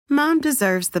Mom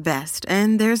deserves the best,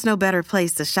 and there's no better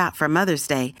place to shop for Mother's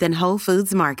Day than Whole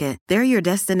Foods Market. They're your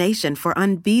destination for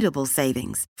unbeatable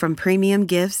savings, from premium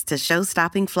gifts to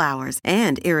show-stopping flowers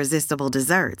and irresistible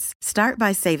desserts. Start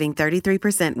by saving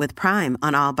 33% with Prime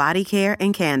on all body care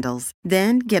and candles.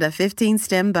 Then get a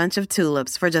 15-stem bunch of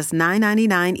tulips for just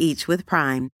 $9.99 each with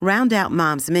Prime. Round out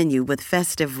Mom's menu with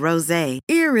festive rosé,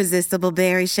 irresistible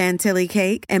berry chantilly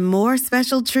cake, and more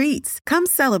special treats. Come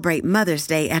celebrate Mother's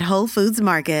Day at Whole Foods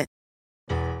Market.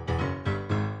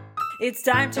 It's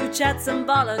time to chat some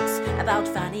bollocks about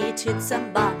fanny tits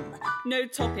and bum. No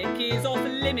topic is off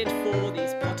limit for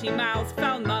these potty-mouthed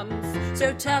foul mums.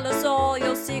 So tell us all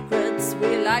your secrets,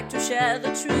 we like to share the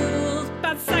truth.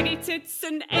 About saggy tits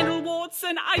and anal warts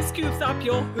and ice cubes up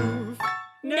your hoof.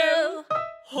 No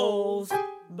holes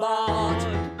barred.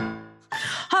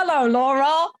 Hello,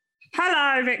 Laura.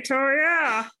 Hello,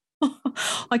 Victoria.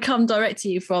 I come direct to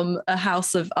you from a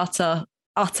house of utter,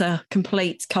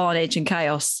 complete carnage and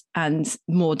chaos and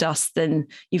more dust than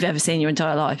you've ever seen in your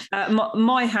entire life.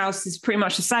 My house is pretty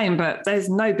much the same, but there's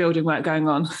no building work going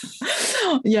on.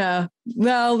 Yeah.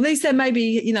 Well, at least there may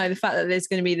be, the fact that there's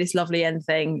going to be this lovely end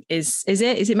thing. Is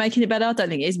it making it better? I don't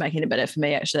think it is making it better for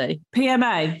me, actually.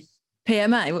 PMA.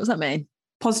 PMA? What does that mean?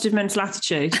 Positive mental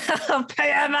attitude.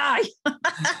 PMA.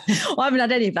 Well, I haven't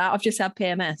had any of that. I've just had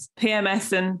PMS.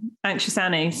 PMS and anxious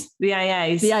Annies, the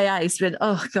AAs. The AA's been,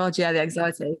 oh God, yeah, the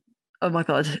anxiety. Oh my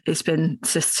God, it's been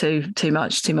just too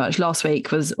much. Last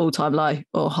week was all-time low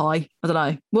or high. I don't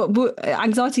know. What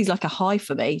anxiety is like a high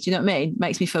for me. Do you know what I mean?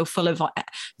 Makes me feel full of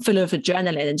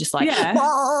adrenaline and just like,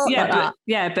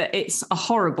 but it's a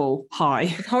horrible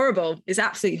high. It's horrible. It's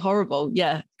absolutely horrible.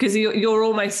 Yeah. Because you're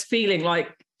almost feeling like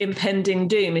impending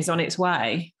doom is on its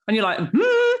way. And you're like,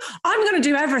 I'm going to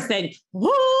do everything.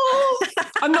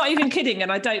 I'm not even kidding.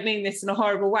 And I don't mean this in a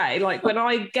horrible way. Like when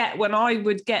I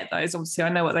would get those, obviously I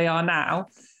know what they are now.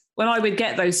 When I would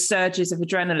get those surges of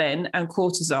adrenaline and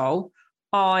cortisol,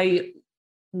 I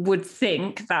would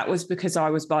think that was because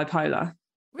I was bipolar.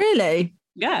 Really?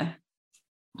 Yeah.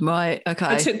 Right. Okay.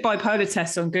 I took bipolar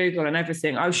tests on Google and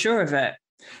everything. I was sure of it.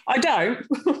 I don't.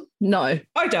 No.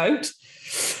 I don't.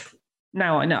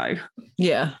 Now I know.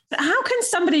 Yeah. How can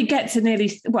somebody get to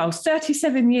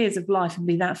 37 years of life and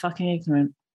be that fucking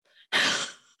ignorant?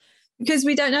 Because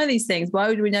we don't know these things. Why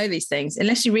would we know these things?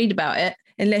 Unless you read about it,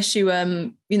 unless you,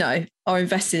 are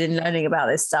invested in learning about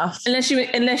this stuff. Unless you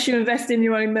invest in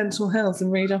your own mental health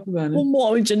and read up about it. Well,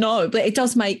 what would you know? But it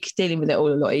does make dealing with it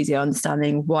all a lot easier,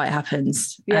 understanding why it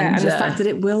happens. Yeah, and the fact that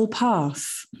it will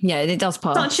pass. Yeah, and it does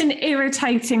pass. Such an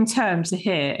irritating term to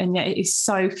hear, and yet it is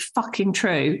so fucking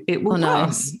true. It will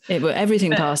pass. It will.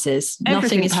 Everything passes.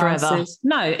 Nothing is forever.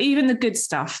 No, even the good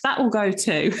stuff that will go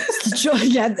too. Joy,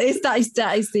 that is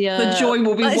the joy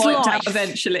will be wiped out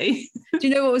eventually. Do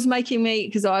you know what was making me?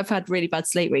 Because I've had really bad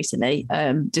sleep recently.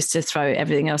 Just to throw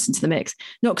everything else into the mix,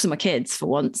 not because of my kids for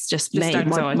once, just me,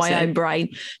 my own brain.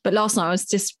 But last night I was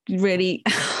just really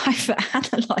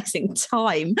analysing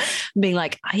time, being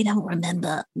like, I don't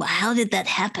remember. How did that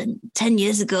happen 10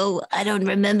 years ago? I don't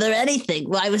remember anything.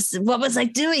 What was I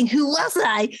doing? Who was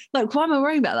I? Like, why am I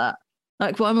worrying about that?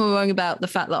 Like, why am I worrying about the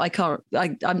fact that I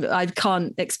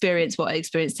can't experience what I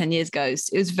experienced 10 years ago?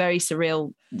 It was a very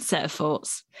surreal set of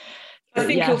thoughts. I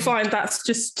think you'll find that's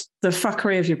just the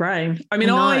fuckery of your brain. I mean,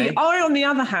 I on the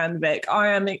other hand, Vic, I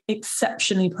am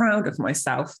exceptionally proud of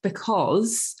myself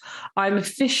because I'm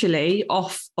officially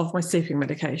off of my sleeping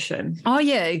medication. Are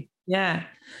you? Yeah.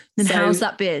 And how's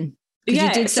that been? Because you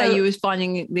did say you was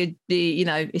finding the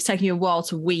it's taking you a while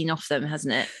to wean off them,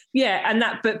 hasn't it? Yeah, and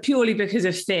but purely because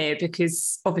of fear,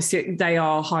 because obviously they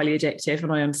are highly addictive,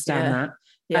 and I understand that.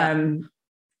 Yeah.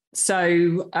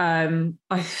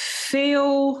 I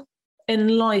feel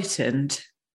enlightened.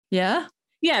 Yeah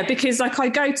because like I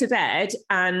go to bed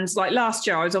and like last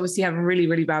year I was obviously having really,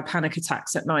 really bad panic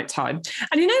attacks at night time,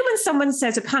 and when someone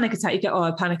says a panic attack, you go, oh,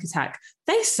 a panic attack,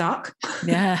 they suck.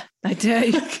 Yeah, they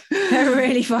do. They're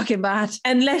really fucking bad.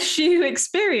 Unless you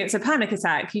experience a panic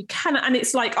attack, you cannot. And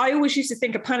it's like I always used to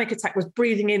think a panic attack was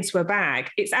breathing into a bag.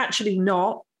 It's actually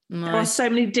not. No. There are so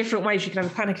many different ways you can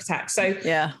have a panic attack. So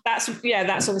that's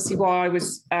obviously why I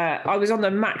was on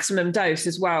the maximum dose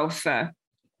as well for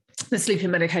the sleeping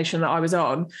medication that I was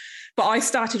on. But I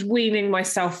started weaning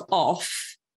myself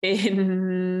off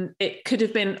it could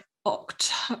have been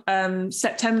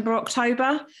September,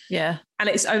 October. Yeah. And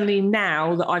it's only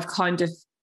now that I've kind of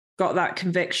got that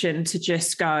conviction to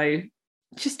just go,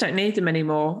 just don't need them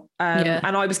anymore.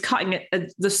 And I was cutting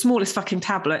it, the smallest fucking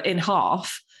tablet in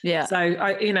half. Yeah. So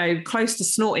I, close to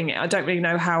snorting it. I don't really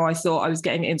know how I thought I was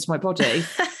getting it into my body.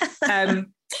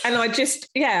 And I just,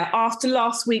 after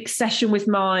last week's session with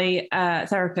my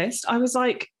therapist, I was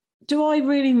like, do I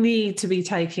really need to be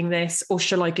taking this or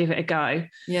shall I give it a go?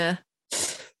 Yeah.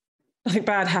 Nothing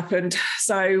bad happened.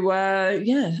 So, I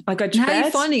go to bed. How are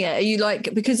you finding it? Are you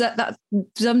like, because that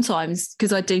sometimes,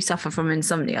 because I do suffer from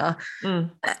insomnia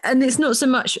and it's not so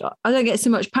much, I don't get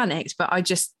so much panicked, but I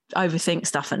just overthink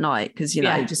stuff at night because,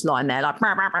 you're just lying there like,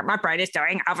 my brain is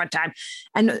doing overtime.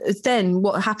 And then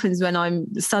what happens when I'm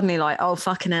suddenly like, oh,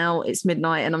 fucking hell, it's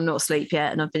midnight and I'm not asleep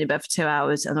yet and I've been in bed for 2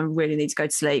 hours and I really need to go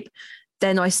to sleep.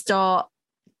 Then I start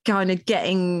kind of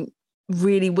getting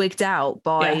really wigged out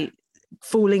by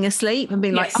falling asleep and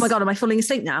being like, oh my God, am I falling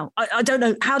asleep now? I don't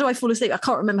know. How do I fall asleep? I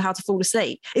can't remember how to fall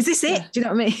asleep. Is this it? Do you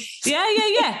know what I mean? Yeah.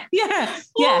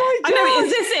 Oh I know.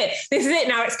 Is this it? This is it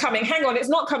now. It's coming. Hang on. It's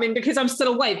not coming because I'm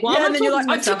still awake. And then you're like,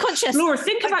 I'm too conscious. Laura,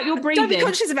 think about your breathing. Don't be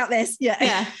conscious about this.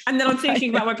 Yeah. And then I'm thinking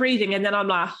about my breathing and then I'm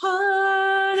like,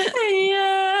 and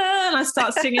I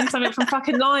start singing something from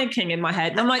fucking Lion King in my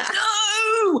head. And I'm like,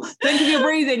 no, think of your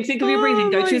breathing.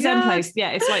 Go to your Zen place.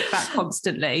 Yeah, it's like that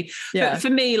constantly. Yeah. But for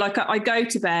me, like I go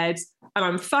to bed and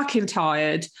I'm fucking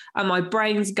tired and my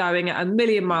brain's going at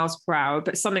 1,000,000 miles per hour.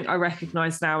 But something I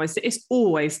recognize now is that it's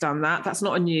always done that. That's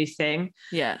not a new thing.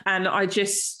 Yeah. And I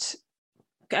just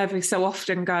every so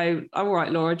often go, all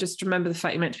right, Laura, just remember the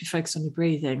fact you're meant to be focused on your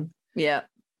breathing. Yeah.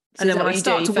 So and then when I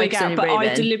start to wig out, but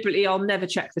I'll never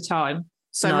check the time.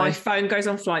 So my phone goes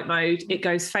on flight mode. It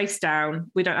goes face down.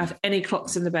 We don't have any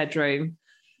clocks in the bedroom.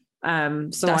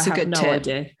 So that's I have no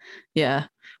idea. Yeah.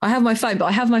 I have my phone, but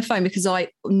I have my phone because I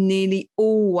nearly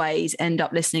always end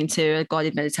up listening to a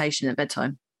guided meditation at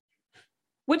bedtime.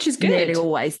 Which is good. Nearly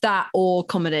always. That or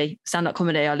comedy, stand-up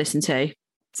comedy I listen to.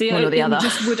 See, one or the other.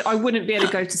 I wouldn't be able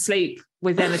to go to sleep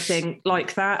with anything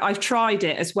like that. I've tried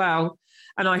it as well.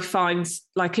 And I find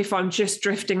like if I'm just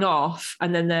drifting off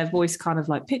and then their voice kind of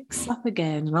like picks up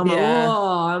again and I'm like,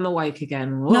 oh, I'm awake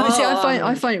again. Whoa. No, see,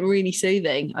 I find it really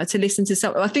soothing to listen to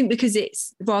something. I think because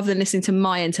it's rather than listening to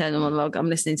my internal monologue, I'm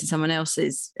listening to someone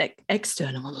else's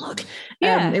external monologue.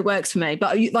 It works for me.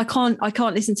 But I can't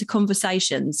listen to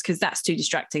conversations because that's too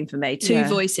distracting for me. Two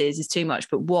voices is too much,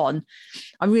 but one,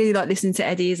 I really like listening to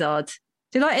Eddie Izzard.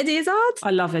 Do you like Eddie Izzard?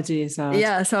 I love Eddie Izzard.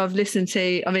 Yeah, so I've listened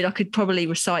to, I could probably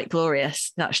recite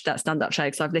Glorious, that stand-up show,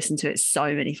 because I've listened to it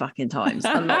so many fucking times.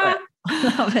 I love it.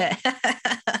 I love it.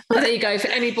 Well, there you go. For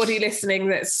anybody listening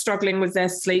that's struggling with their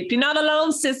sleep, you're not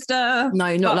alone, sister.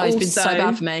 No, not alone. It's been so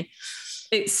bad for me.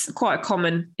 It's quite a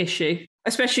common issue,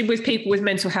 especially with people with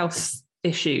mental health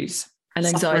issues. And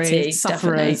anxiety,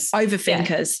 sufferers,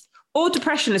 overthinkers. Yeah. Or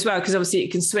depression as well, because obviously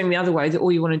it can swing the other way, that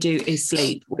all you want to do is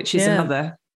sleep, which is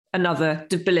another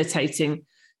debilitating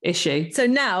issue. So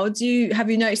now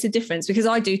have you noticed a difference? Because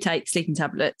I do take sleeping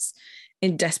tablets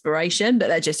in desperation, but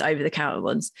they're just over the counter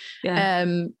ones. Yeah.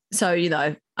 So,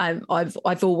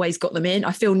 I've always got them in.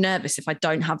 I feel nervous if I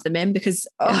don't have them in because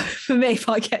for me, if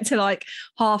I get to like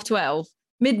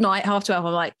midnight, 12:30, I'm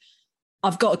like,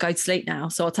 I've got to go to sleep now.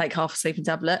 So I'll take half a sleeping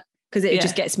tablet. Because it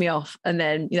just gets me off, and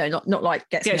then not like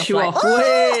gets me off.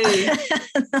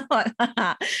 Like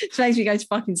that. It makes me go to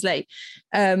fucking sleep.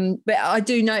 But I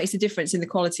do notice a difference in the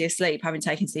quality of sleep having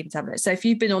taken sleeping tablets. So if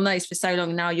you've been on those for so long,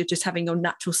 and now you're just having your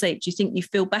natural sleep, do you think you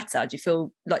feel better? Do you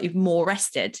feel like you're more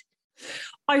rested?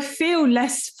 I feel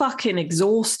less fucking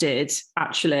exhausted,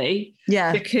 actually.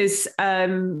 Yeah, because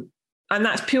and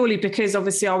that's purely because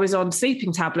obviously I was on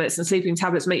sleeping tablets, and sleeping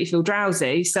tablets make you feel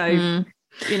drowsy. So.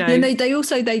 They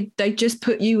also just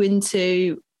put you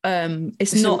into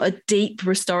it's not a deep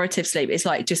restorative sleep. It's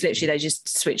like just literally they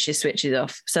just switch your switches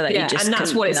off so that you just and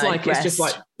that's what it's like. Rest. It's just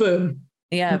like boom.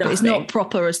 Yeah, nothing. But it's not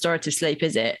proper restorative sleep,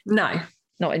 is it? No,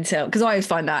 not until because I always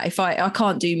find that if I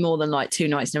can't do more than like 2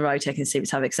 nights in a row taking sleep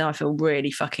tablets, then I feel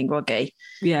really fucking groggy.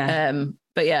 Yeah.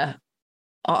 But yeah.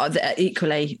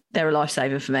 Equally, they're a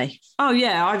lifesaver for me. Oh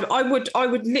yeah, I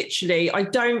would literally. I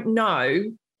don't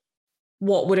know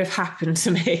what would have happened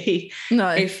to me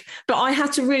but I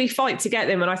had to really fight to get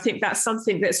them. And I think that's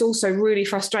something that's also really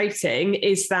frustrating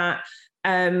is that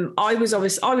I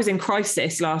was in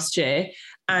crisis last year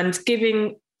and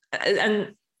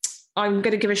I'm going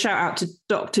to give a shout out to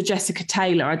Dr. Jessica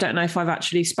Taylor. I don't know if I've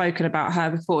actually spoken about her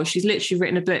before. She's literally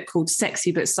written a book called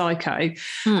Sexy But Psycho.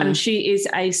 And she is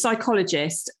a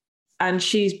psychologist, and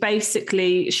she's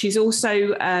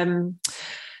also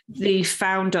the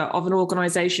founder of an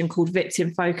organisation called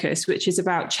Victim Focus, which is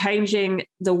about changing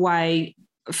the way,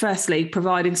 firstly,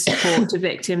 providing support to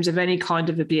victims of any kind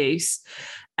of abuse,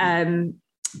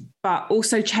 but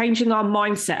also changing our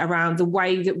mindset around the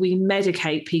way that we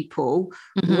medicate people,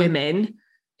 women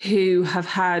who have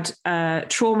had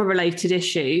trauma-related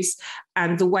issues,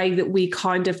 and the way that we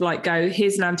kind of like go,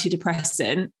 here's an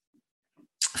antidepressant.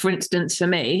 For instance, for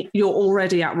me, you're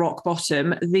already at rock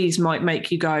bottom. These might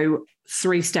make you go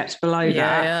 3 steps below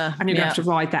that. And you're going to have to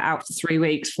ride that out for 3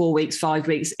 weeks, 4 weeks, 5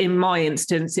 weeks. In my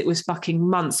instance, it was fucking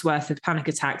months worth of panic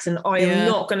attacks. And I am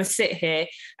not going to sit here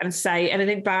and say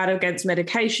anything bad against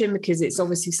medication, because it's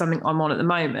obviously something I'm on at the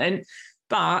moment.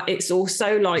 But it's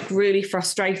also like really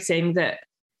frustrating that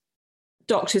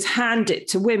doctors hand it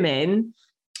to women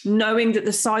knowing that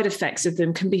the side effects of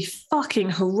them can be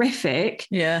fucking horrific.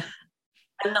 Yeah.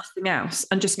 And nothing else,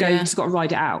 and just go, you just got to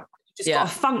ride it out. You just got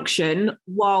to function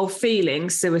while feeling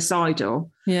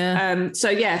suicidal.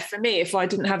 So for me, if I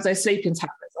didn't have those sleeping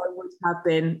tablets, I would have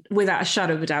been, without a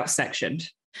shadow of a doubt, sectioned.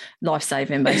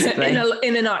 Life-saving, basically.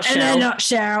 in a nutshell. In a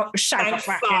nutshell. Shut up,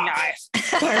 fucking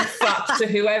life. Fuck to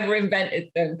whoever invented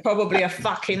them. Probably a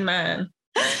fucking man.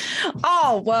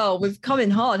 Oh, well, we've come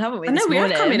in hard, haven't we? I know we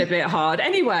have come in a bit hard.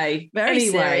 Anyway.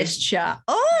 Serious chat.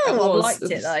 I liked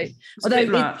it though.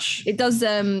 Although it does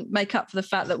make up for the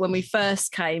fact that when we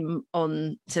first came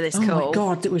on to this call. Oh my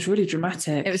God, it was really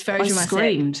dramatic. It was very dramatic. I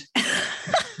screamed.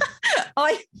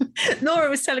 Nora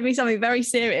was telling me something very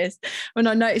serious when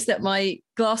I noticed that my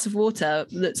glass of water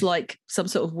looked like some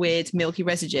sort of weird milky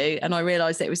residue, and I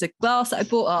realised that it was a glass that I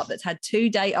bought up that had 2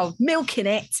 days of milk in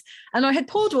it, and I had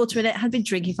poured water in it, had been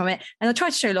drinking from it, and I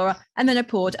tried to show Laura, and then I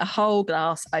poured a whole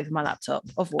glass over my laptop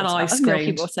of water, and I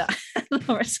screamed. Milky water.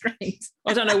 Laura screamed.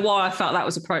 I don't know why I felt that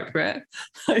was appropriate.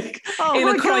 Like, in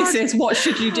a crisis, what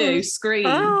should you do? Scream.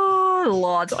 Oh,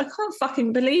 Lord. I can't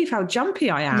fucking believe how jumpy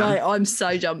I am. No, I'm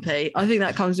so jumpy. I think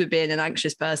that comes with being an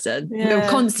anxious person. We're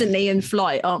constantly in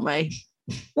flight, aren't we?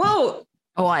 Well,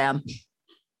 I am.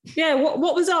 Yeah,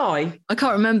 what was I? I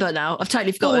can't remember now. I've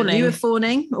totally forgotten. Fawning. You were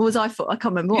fawning, or was I? I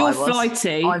can't remember what I was. You're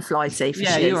flighty. I'm flighty.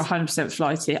 Yeah, you're 100%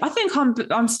 flighty. I think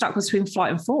I'm stuck between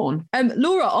flight and fawn.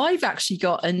 Laura, I've actually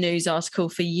got a news article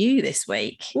for you this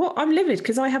week. Well, I'm livid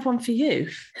because I have one for you.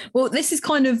 Well, this is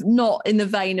kind of not in the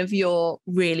vein of your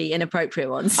really inappropriate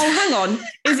ones. Oh, hang on.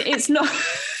 It's not.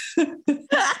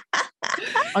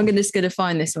 I'm just going to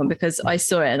find this one because I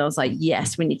saw it and I was like,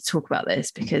 yes, we need to talk about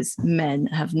this because men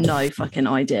have no fucking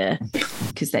idea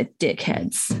because they're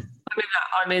dickheads.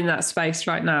 I'm in that space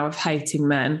right now of hating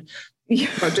men.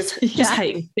 Just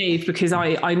hating Steve because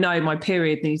I know my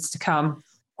period needs to come.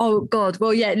 Oh, God.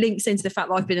 Well, yeah, it links into the fact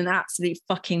that I've been an absolute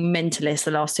fucking mentalist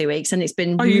the last 2 weeks and it's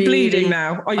been Are you bleeding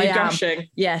now? Are you gushing?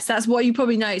 Yes, that's what you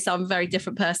probably noticed. I'm a very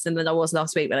different person than I was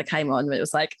last week when I came on. It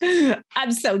was like,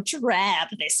 I'm so drab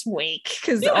this week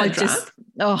because I just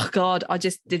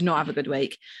did not have a good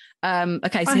week.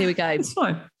 Okay, so here we go. It's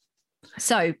fine.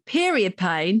 So period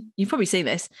pain, you've probably seen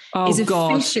this, is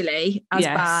officially as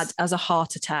bad as a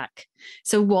heart attack.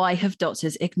 So why have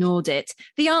doctors ignored it?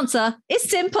 The answer is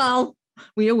simple.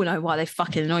 We all know why they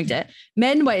fucking annoyed it.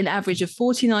 Men wait an average of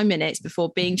 49 minutes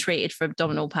before being treated for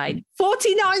abdominal pain.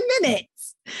 49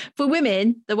 minutes! For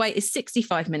women, the wait is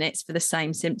 65 minutes for the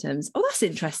same symptoms. Oh, that's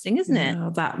interesting, isn't it? Oh,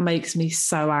 that makes me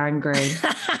so angry.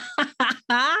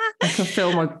 I can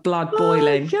feel my blood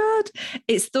boiling. Oh, God.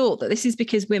 It's thought that this is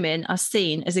because women are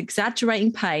seen as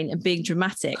exaggerating pain and being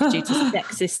dramatic due to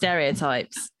sexist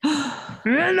stereotypes.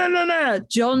 No.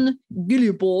 John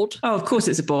Gilliboard. Oh, of course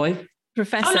it's a boy.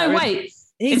 Professor. Oh, no, wait.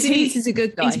 He's a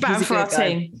good guy. He's bad for our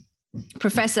team.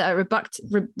 Professor at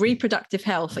reproductive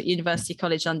health at University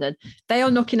College London. They are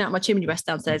knocking out my chimney breast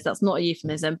downstairs. That's not a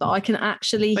euphemism, but I can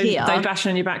actually hear. They bash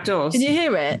on your back doors. Can you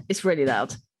hear it? It's really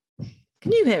loud.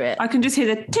 Can you hear it? I can just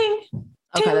hear the ting.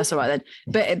 Okay, that's all right then.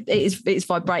 But it's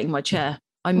vibrating my chair.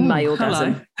 I may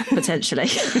orgasm, potentially.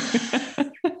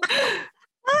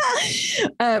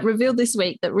 Revealed this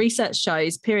week that research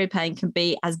shows period pain can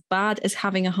be as bad as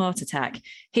having a heart attack.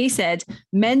 He said,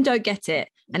 men don't get it,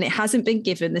 and it hasn't been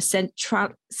given the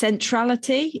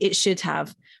centrality it should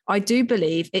have. I do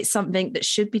believe it's something that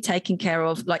should be taken care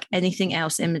of like anything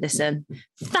else in medicine.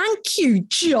 Thank you,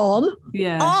 John.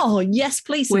 Yeah. Oh, yes,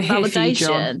 please. Some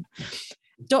validation. You,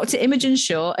 Dr. Imogen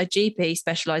Shaw, a GP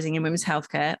specialising in women's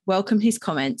healthcare, welcomed his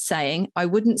comments, saying, I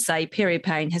wouldn't say period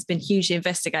pain has been hugely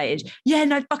investigated. Yeah,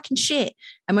 no fucking shit.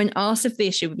 And when asked if the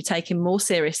issue would be taken more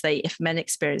seriously if men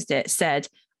experienced it, said,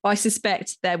 I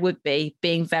suspect there would be,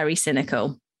 being very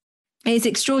cynical. It is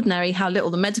extraordinary how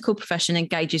little the medical profession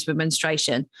engages with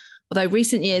menstruation. Although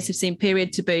recent years have seen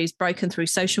period taboos broken through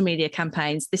social media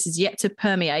campaigns, this is yet to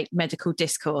permeate medical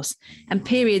discourse. And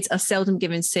periods are seldom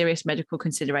given serious medical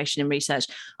consideration in research.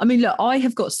 I mean, look, I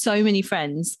have got so many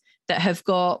friends that have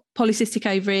got polycystic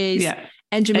ovaries,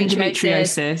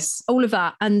 endometriosis, all of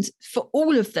that. And for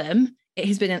all of them, it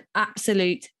has been an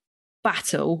absolute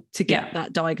battle to get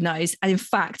that diagnosed. And in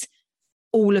fact,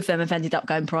 all of them have ended up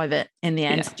going private in the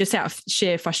end, just out of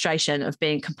sheer frustration of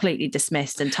being completely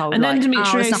dismissed and told, and like,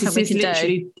 endometriosis is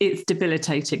literally, it's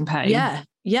debilitating pain.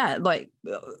 Yeah, like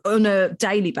on a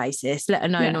daily basis, let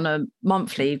alone on a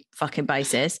monthly fucking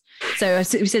basis. So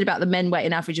we said about the men wait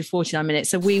an average of 49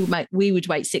 minutes. So we would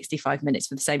wait 65 minutes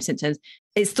for the same symptoms.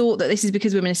 It's thought that this is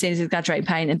because women are seen as exaggerating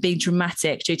pain and being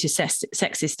dramatic due to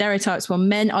sexist stereotypes, while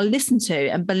men are listened to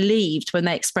and believed when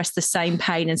they express the same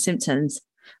pain and symptoms.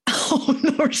 Oh,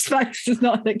 Laura's face is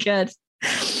not that good.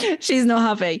 She's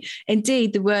not happy.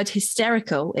 Indeed, the word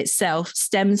hysterical itself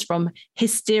stems from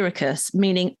hystericus,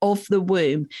 meaning of the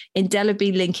womb,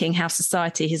 indelibly linking how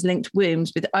society has linked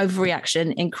wombs with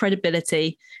overreaction,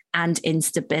 incredibility, and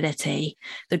instability.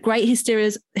 The great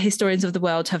historians of the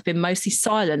world have been mostly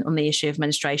silent on the issue of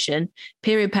menstruation.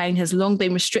 Period pain has long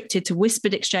been restricted to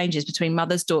whispered exchanges between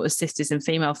mothers, daughters, sisters, and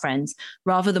female friends,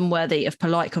 rather than worthy of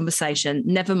polite conversation,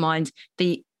 never mind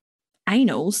the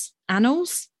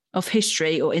annals of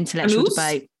history or intellectual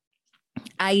debate.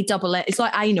 It's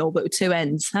like anal, but with two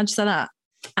N's. How'd you say that?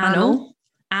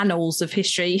 Annals of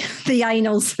history. The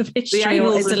annals of history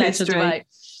or intellectual debate.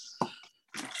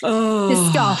 Oh.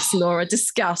 Discuss, Laura,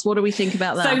 discuss. What do we think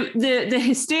about that? So the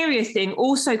hysteria thing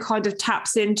also kind of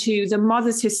taps into the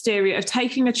mother's hysteria of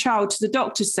taking a child to the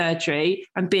doctor's surgery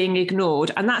and being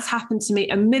ignored. And that's happened to me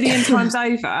a million times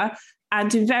over.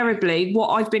 And invariably, what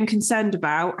I've been concerned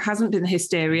about hasn't been the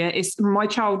hysteria. It's my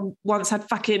child once had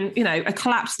fucking, a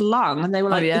collapsed lung, and they were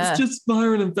like, it's just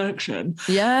viral infection.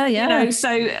 Yeah. So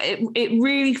it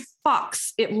really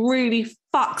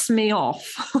fucks me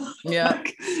off. Yeah.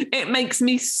 Like, it makes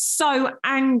me so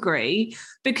angry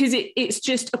because it's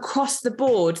just across the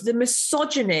board. The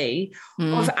misogyny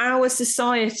of our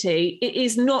society,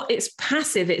 it's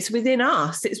passive. It's within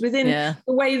us. It's within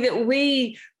the way that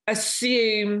we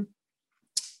assume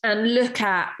and look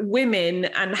at women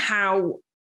and how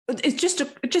it's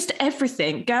just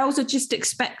everything. Girls are just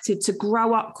expected to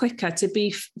grow up quicker, to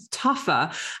be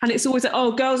tougher. And it's always like,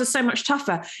 oh, girls are so much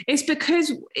tougher. It's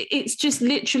because it's just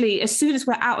literally as soon as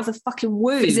we're out of the fucking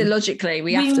womb, physiologically,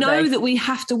 we know that we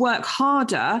have to work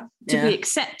harder to be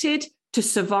accepted, to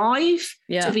survive,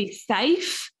 to be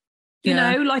safe. You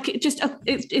know, like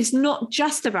it's not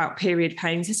just about period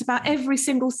pains. It's about every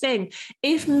single thing.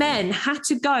 If men had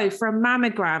to go for a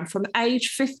mammogram from age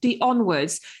 50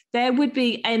 onwards, there would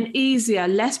be an easier,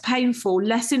 less painful,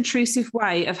 less intrusive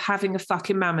way of having a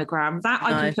fucking mammogram. That I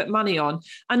can put money on.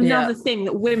 Another thing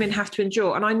that women have to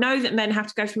endure. And I know that men have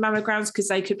to go for mammograms because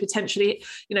they could potentially,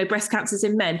 breast cancers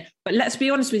in men. But let's be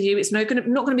honest with you, it's not going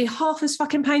to be half as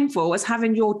fucking painful as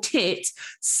having your tit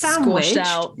sandwiched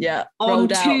out, on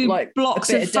two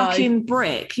blocks of fucking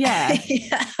brick. Yeah.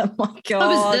 Oh my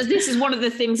God. This is one of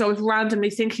the things I was randomly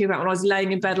thinking about when I was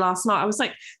laying in bed last night. I was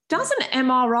like, does an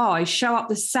MRI show up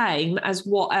the same as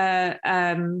what a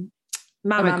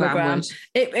mammogram would?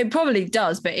 It probably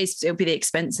does, but it'll be the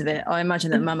expense of it. I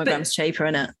imagine that mammogram's cheaper,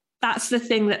 isn't it? That's the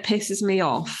thing that pisses me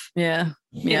off. Yeah.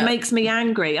 It makes me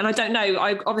angry. And I don't know,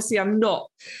 I'm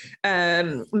not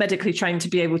medically trained to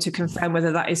be able to confirm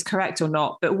whether that is correct or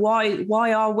not. But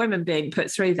why are women being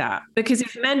put through that? Because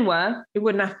if men were, it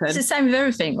wouldn't happen. It's the same with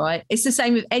everything, right? It's the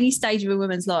same with any stage of a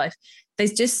woman's life.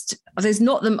 There's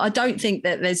not them. I don't think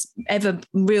that there's ever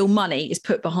real money is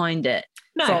put behind it.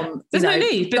 No, there's no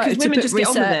need because women just get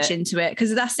on with it. Into it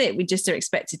because that's it. We just are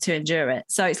expected to endure it.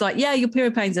 So it's like, your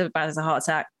period pains are bad as a heart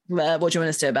attack. What do you want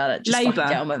us to do about it? Just Labour.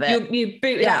 Get on with it. You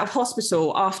booted out of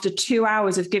hospital after 2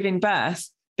 hours of giving birth.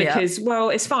 Because,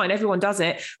 it's fine. Everyone does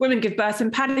it. Women give birth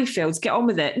in paddy fields. Get on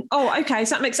with it. Oh, okay.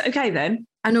 So that makes it okay then.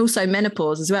 And also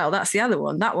menopause as well. That's the other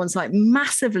one. That one's like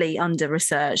massively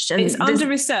under-researched. And it's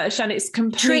under-researched and it's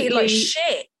completely... treated like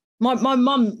shit. My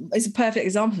mum is a perfect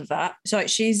example of that. So like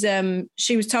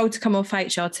she was told to come off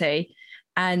HRT.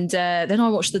 And then I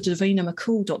watched the Davina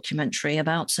McCall documentary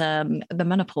about the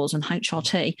menopause and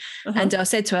HRT. Uh-huh. And I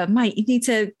said to her, mate, you need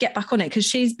to get back on it because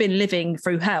she's been living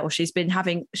through hell. She's been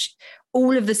having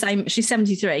all of the same. She's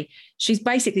 73. She's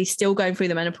basically still going through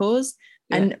the menopause.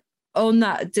 Yeah. And on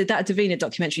that Davina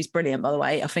documentary is brilliant, by the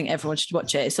way. I think everyone should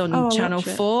watch it. It's on Channel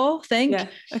 4, I think. Yeah,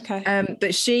 okay.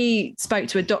 But she spoke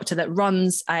to a doctor that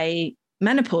runs a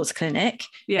menopause clinic.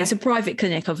 Yeah. It's a private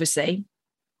clinic, obviously.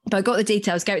 But I got the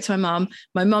details, gave it to my mum.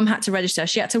 My mum had to register.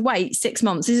 She had to wait 6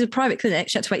 months. This is a private clinic.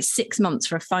 She had to wait 6 months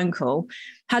for a phone call.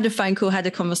 Had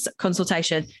a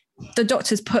consultation. The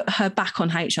doctors put her back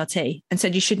on HRT and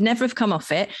said, you should never have come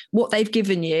off it. What they've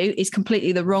given you is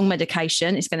completely the wrong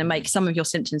medication. It's going to make some of your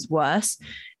symptoms worse.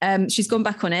 She's gone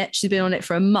back on it. She's been on it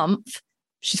for a month.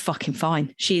 she's fucking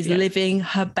fine. She's living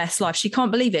her best life. She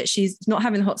can't believe it. She's not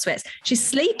having hot sweats. She's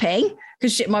sleeping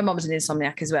because my mom's an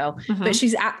insomniac as well, but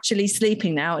she's actually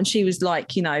sleeping now. And she was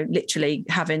like, you know, literally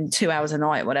having 2 hours a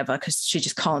night or whatever, because she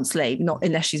just can't sleep, not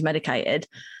unless she's medicated.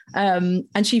 And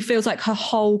she feels like her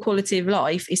whole quality of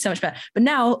life is so much better. But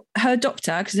now her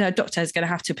doctor, because her doctor is going to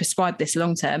have to prescribe this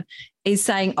long term, is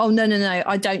saying, oh, no,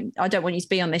 I don't want you to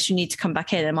be on this. You need to come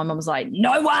back in. And my mum's like,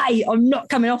 no way, I'm not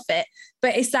coming off it.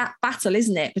 But it's that battle,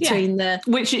 isn't it? Between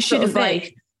which it shouldn't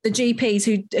be. The GPs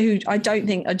who I don't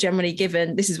think are generally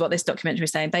given, this is what this documentary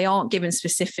is saying, they aren't given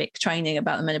specific training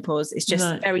about the menopause. It's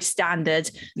just very standard,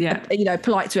 you know,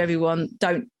 polite to everyone.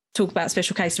 Don't talk about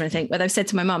special case or anything. But they've said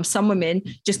to my mum, some women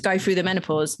just go through the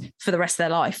menopause for the rest of their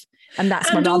life. And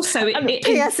that's my mum. Also,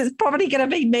 P.S. it's probably going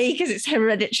to be me because it's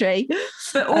hereditary.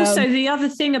 But also the other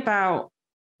thing about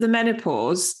the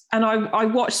menopause, and I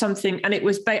watched something, and it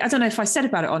was, I don't know if I said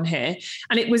about it on here,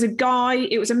 and it was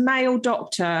a male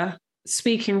doctor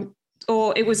speaking,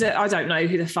 or it was I don't know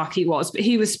who the fuck he was, but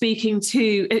he was speaking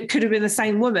to, it could have been the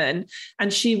same woman,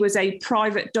 and she was a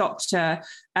private doctor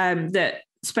that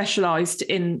specialised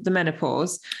in the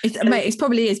menopause. It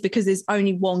probably is, because there's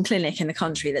only one clinic in the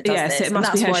country that does this. Yes, it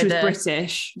must be her. She was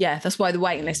British. Yeah, that's why the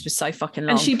waiting list was so fucking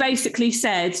long. And she basically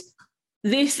said,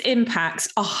 this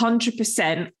impacts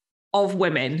 100% of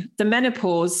women. The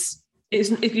menopause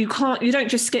is, if you don't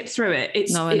just skip through it.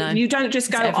 You don't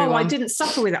just go, I didn't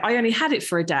suffer with it, I only had it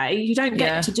for a day. You don't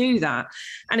get to do that.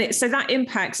 And so that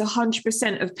impacts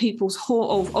 100% of people's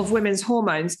of women's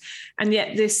hormones. And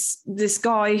yet this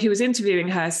guy who was interviewing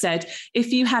her said,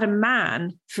 if you had a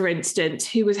man, for instance,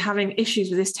 who was having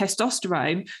issues with his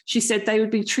testosterone, she said they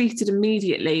would be treated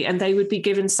immediately, and they would be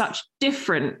given such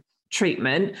different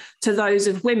treatment to those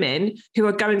of women who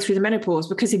are going through the menopause,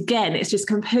 because again, it's just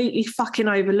completely fucking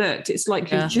overlooked. It's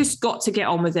like, you've just got to get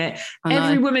on with it.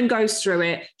 Every woman goes through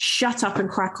it. Shut up and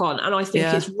crack on. And I think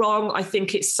it's wrong. I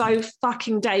think it's so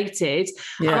fucking dated.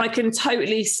 And I can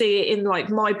totally see it in like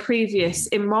my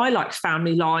like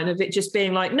family line of it just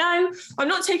being like, no, I'm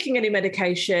not taking any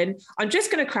medication. I'm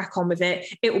just going to crack on with it.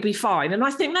 It will be fine. And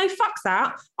I think, no, fuck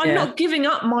that. I'm not giving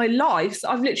up my life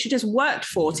that I've literally just worked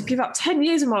for, to give up 10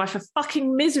 years of my life of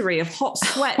fucking misery, of hot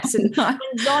sweats and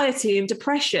anxiety and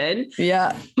depression,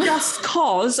 just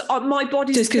cause my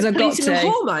body's depleting the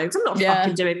hormones. I'm not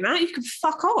fucking doing that. You can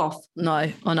fuck off.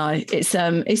 No, I know. It's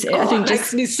I think it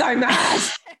makes me so mad.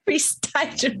 Every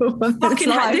stage of a woman's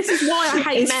life. This is why I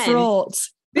hate men. Fraught.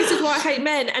 This is why I hate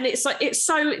men. And it's like, it's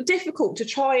so difficult to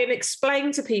try and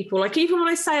explain to people. Like, even when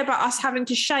I say about us having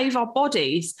to shave our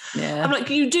bodies, I'm like,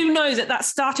 you do know that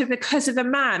started because of a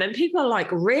man. And people are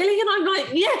like, really? And I'm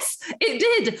like, yes,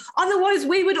 it did. Otherwise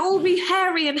we would all be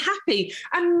hairy and happy.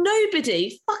 And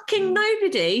fucking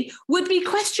nobody would be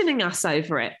questioning us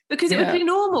over it, because it would be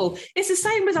normal. It's the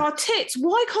same with our tits.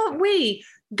 Why can't we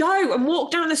go and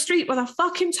walk down the street with a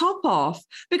fucking top off?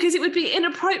 Because it would be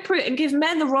inappropriate and give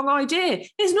men the wrong idea.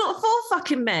 It's not for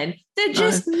fucking men. They're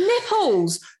just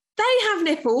nipples. They have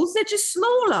nipples. They're just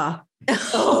smaller.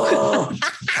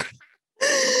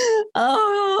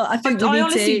 I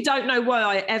honestly don't know why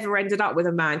I ever ended up with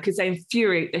a man, because they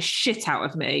infuriate the shit out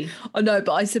of me. I know,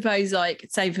 but I suppose, like,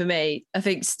 same for me. I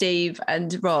think Steve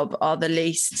and Rob are the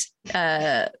least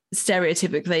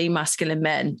stereotypically masculine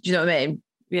men. Do you know what I mean?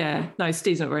 Yeah, no,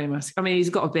 Steve's not very masculine. I mean, he's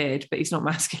got a beard, but he's not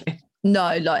masculine.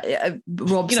 No, like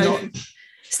Rob's not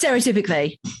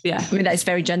stereotypically. Yeah, I mean, that's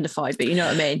very genderfied, but you know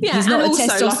what I mean. Yeah, he's not a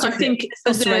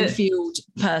testosterone-fueled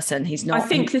person. He's not. I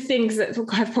think the things that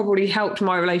have probably helped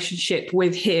my relationship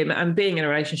with him and being in a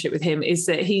relationship with him is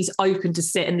that he's open to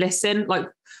sit and listen. Like,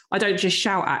 I don't just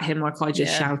shout at him like I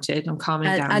just shouted. I'm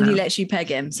calming down. And now. He lets you peg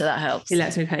him, so that helps. He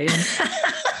lets me peg him.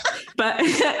 But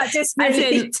that just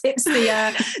really tips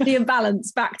the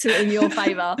imbalance back to it in your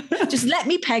favour. Just let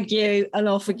me peg you and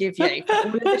I'll forgive you.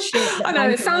 I know,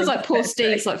 it sounds like poor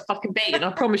Steve's like fucking beaten.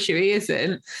 I promise you he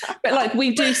isn't. But like,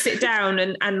 we do sit down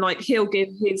and like, he'll give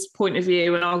his point of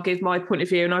view and I'll give my point of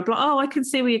view, and I'll be like, oh, I can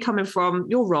see where you're coming from.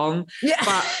 You're wrong. Yeah.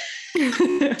 But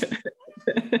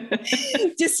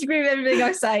disagree with everything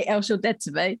I say, else you're dead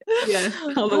to me. Yeah,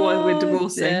 otherwise we're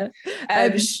divorcing.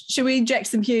 Should we inject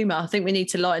some humour? I think we need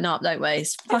to lighten up, don't we?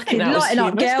 It's fucking lighten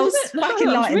up, girls. Fucking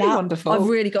lighten really up. Wonderful. I've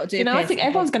really got to do. I think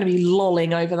everyone's going to be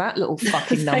lolling over that little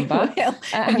fucking number.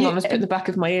 Hang on, let's put the back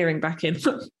of my earring back in.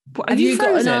 Have you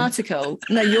got an article?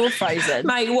 No, you're frozen.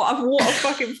 Mate, what a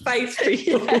fucking face for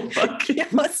you.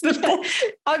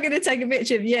 I'm going to take a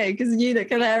picture of you because you look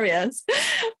hilarious.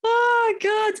 Oh,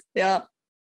 God. Yeah.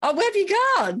 Oh, where have you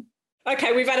gone?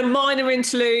 Okay, we've had a minor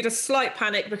interlude, a slight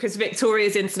panic because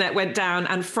Victoria's internet went down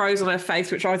and froze on her face,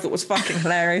 which I thought was fucking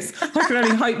hilarious. I can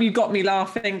only hope you got me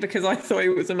laughing because I thought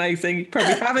it was amazing. You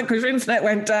probably haven't because your internet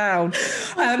went down.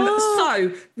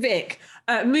 So, Vic,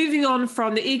 moving on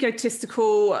from the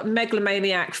egotistical,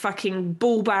 megalomaniac, fucking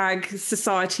ballbag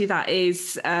society that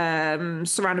is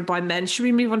surrounded by men, should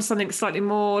we move on to something slightly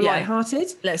more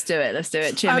lighthearted? Let's do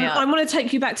it. Cheer me up. I want to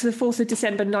take you back to the 4th of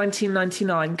December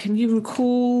 1999. Can you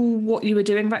recall what you were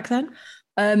doing back then?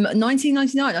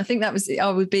 1999. I think that was, I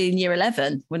would be in year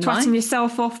 11, wouldn't I? Twatting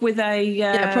yourself off with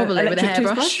a probably with a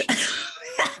hairbrush.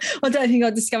 I don't think I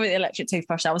discovered the electric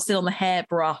toothbrush. I was still on the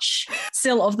hairbrush,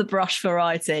 still of the brush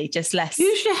variety, just less.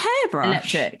 Use your hairbrush?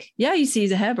 Electric. Yeah, I used to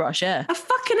use a hairbrush, yeah. A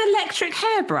fucking electric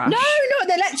hairbrush? No, not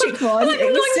the electric one. Like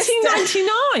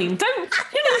 1999.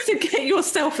 You need to get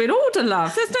yourself in order,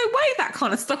 love. There's no way that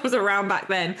kind of stuff was around back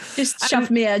then. Just shove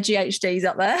me GHDs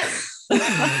up there.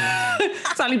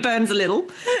 Slightly burns a little.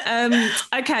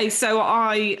 Okay, so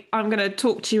I'm going to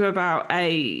talk to you about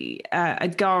a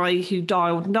guy who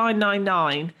dialed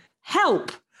 999.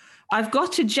 Help! I've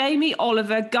got a Jamie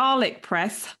Oliver garlic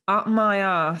press up my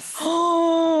ass.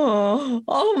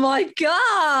 Oh my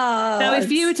God! Now,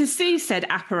 if you were to see said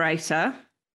apparator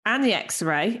and the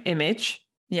X-ray image,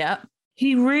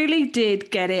 he really did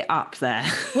get it up there.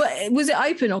 What, was it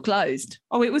open or closed?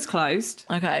 Oh, it was closed.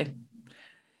 Okay.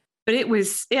 But it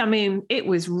was,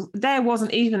 there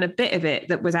wasn't even a bit of it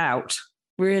that was out.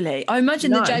 Really? I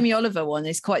imagine the Jamie Oliver one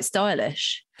is quite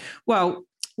stylish. Well,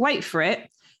 wait for it,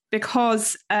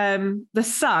 because the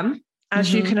Sun,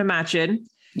 as you can imagine,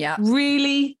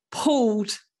 really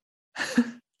pulled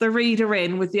the reader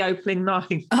in with the opening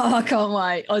line. Oh, I can't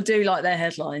wait. I do like their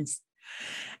headlines.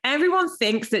 Everyone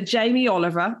thinks that Jamie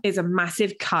Oliver is a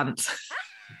massive cunt.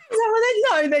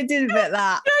 No, they did admit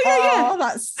that. Oh,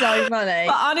 that's so funny.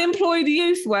 But unemployed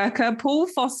youth worker Paul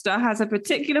Foster has a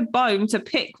particular bone to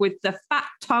pick with the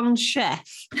fat-tongued chef.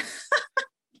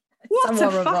 What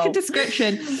a fucking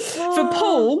description. For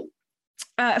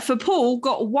Paul,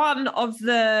 got one of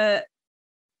the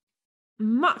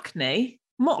Mockney.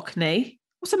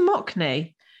 What's a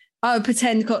Mockney? Oh,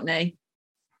 pretend Cockney.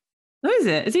 Who is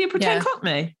it? Is he a pretend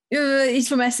Cockney? He's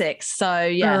from Essex, so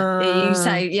you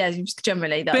say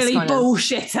generally that's Billy kind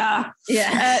bullshitter.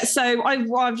 So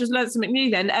I've just learned something new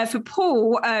then. For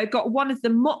Paul, got one of the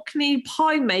Mockney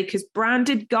Pie Makers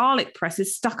branded garlic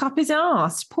presses stuck up his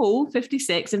arse. Paul,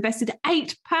 56, invested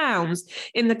 £8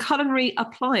 in the culinary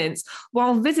appliance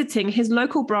while visiting his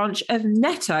local branch of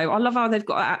Netto. I love how they've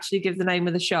got to actually give the name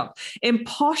of the shop in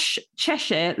posh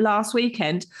Cheshire last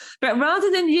weekend. But rather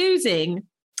than using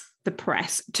the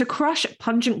press to crush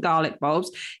pungent garlic bulbs,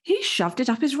 he shoved it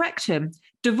up his rectum.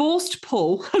 Divorced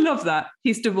Paul, I love that.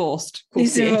 He's divorced.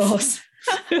 He's divorced.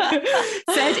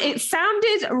 Said it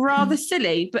sounded rather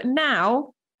silly, but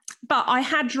I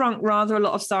had drunk rather a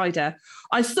lot of cider.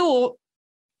 I thought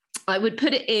I would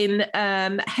put it in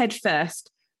head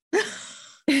first,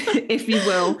 if you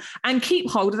will, and keep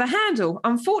hold of the handle.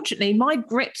 Unfortunately, my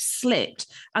grip slipped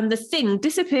and the thing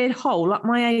disappeared whole up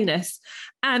my anus.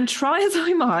 And try as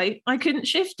I might, I couldn't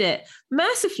shift it.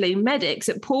 Mercifully, medics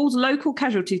at Paul's local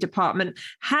casualty department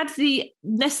had the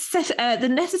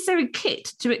necessary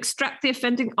kit to extract the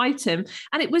offending item,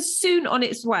 and it was soon on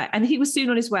its way. And he was soon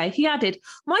on his way. He added,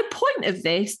 "My point of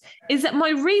this is that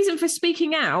my reason for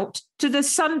speaking out to the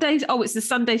Sundays, it's the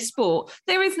Sunday Sport,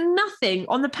 there is nothing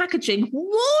on the packaging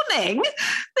warning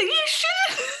that you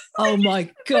should." Oh my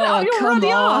God, come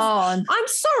on. I'm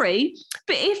sorry,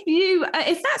 but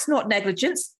if that's not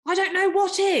negligence, I don't know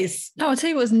what is. No, I'll tell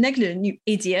you what's negligent, you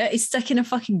idiot. He's sticking a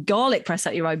fucking garlic press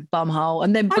at your own bumhole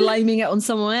and then blaming it on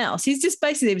someone else. He's just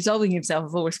basically absolving himself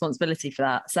of all responsibility for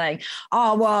that, saying,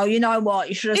 "Oh, well, you know what?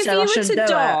 You should have said I shouldn't do it." If you were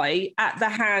to die at the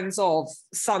hands of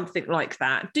something like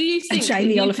that, do you think... A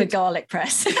Jamie Oliver garlic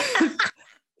press.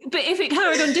 But if it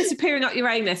carried on disappearing up your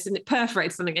anus and it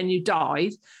perforated something and you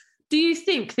died... Do you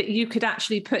think that you could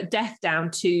actually put death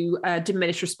down to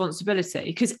diminished responsibility?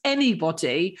 Because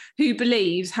anybody who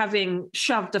believes having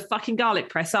shoved a fucking garlic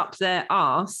press up their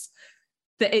arse,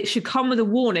 that it should come with a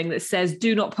warning that says,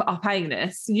 "Do not put up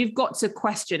anus," you've got to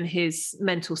question his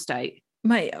mental state.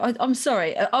 Mate, I'm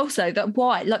sorry. Also,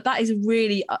 that is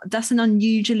that's an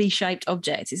unusually shaped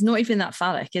object. It's not even that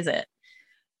phallic, is it?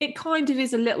 It kind of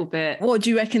is a little bit. What do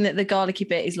you reckon that the garlicky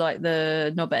bit is like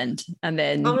the knob end, and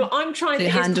then I'm trying the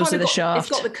handles of the shaft? It's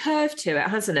got the curve to it,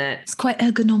 hasn't it? It's quite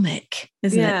ergonomic,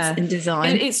 isn't it, in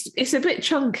design? It's a bit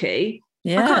chunky.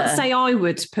 Yeah. I can't say I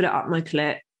would put it up my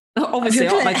clit. Obviously,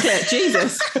 up my clit.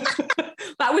 Jesus,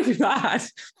 that That would be bad.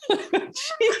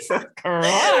 Jesus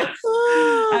Christ.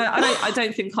 I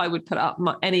don't think I would put up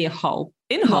any hole.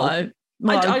 No,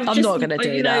 I'm not going to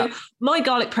do that. My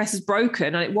garlic press is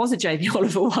broken, and it was a Jamie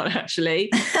Oliver one,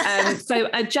 actually. So,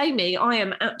 Jamie, I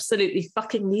am absolutely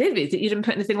fucking livid that you didn't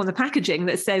put anything on the packaging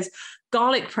that says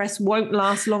garlic press won't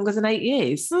last longer than 8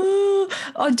 years.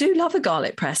 I do love a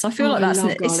garlic press. I feel like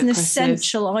it's an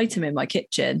essential item in my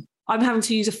kitchen. I'm having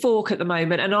to use a fork at the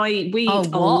moment, and we eat a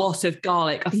lot of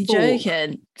garlic. Are you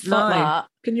joking? Fuck that.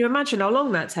 Can you imagine how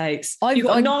long that takes? You've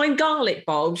got 9 garlic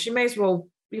bulbs. You may as well,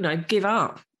 give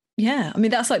up. Yeah, I mean,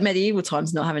 that's like medieval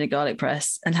times, not having a garlic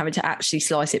press and having to actually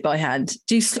slice it by hand.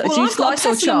 Do you slice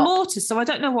or chop? Mortar, so I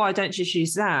don't know why I don't just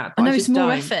use that. I know it's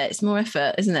more effort. It's more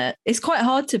effort, isn't it? It's quite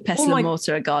hard to pestle and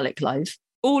mortar a garlic clove.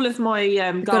 All of my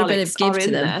garlics are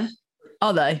in there.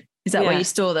 Are they? Is that where you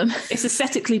store them? It's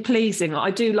aesthetically pleasing. I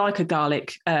do like a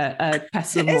garlic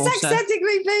pestle and mortar. It's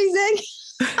aesthetically pleasing.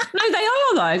 No, they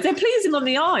are though. They're pleasing on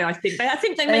the eye. I think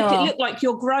they make it look like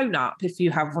you're grown up if you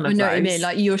have one of those. I know what you mean.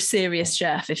 Like you're a serious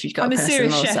chef if you've got. I'm a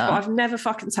serious chef, but I've never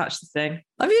fucking touched the thing.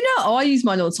 Have you not? Oh, I use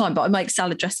mine all the time, but I make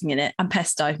salad dressing in it and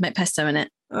pesto. Make pesto in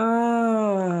it.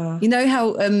 Oh. You know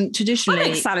how traditionally I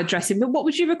make salad dressing, but what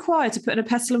would you require to put in a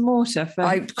pestle and mortar?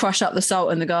 I crush up the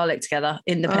salt and the garlic together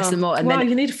in the pestle and mortar, and then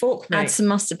you need a fork, mate. Add some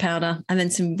mustard powder and then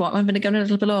some white wine vinegar and a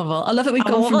little bit of oil. I love it. We've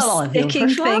gone from sticking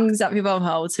things up your bum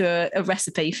hole to a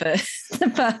recipe for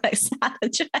the perfect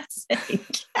salad dressing.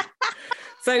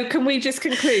 So can we just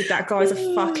conclude that guy's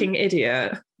a fucking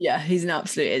idiot? Yeah, he's an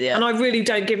absolute idiot. And I really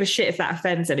don't give a shit if that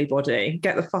offends anybody.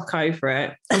 Get the fuck over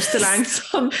it. I'm still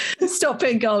angry. Stop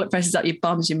putting garlic presses up your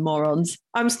bums, you morons.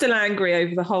 I'm still angry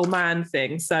over the whole man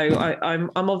thing. So I'm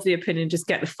of the opinion, just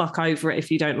get the fuck over it if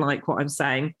you don't like what I'm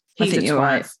saying. I think you're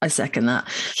right. I second that.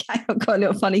 Okay, I've got a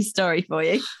little funny story for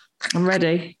you. I'm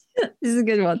ready. This is a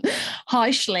good one. Hi,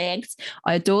 Schlags.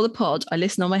 I adore the pod. I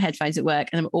listen on my headphones at work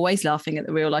and I'm always laughing at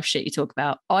the real life shit you talk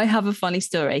about. I have a funny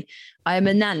story. I am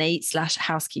a nanny /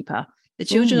 housekeeper. The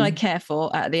children I care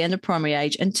for are at the end of primary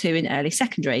age and 2 in early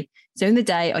secondary. So in the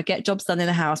day, I get jobs done in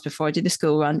the house before I do the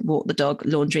school run, walk the dog,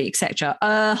 laundry, etc.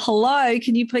 Hello,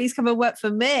 can you please come and work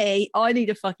for me? I need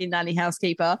a fucking nanny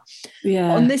housekeeper.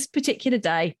 Yeah. On this particular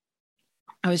day,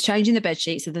 I was changing the bed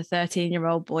sheets of the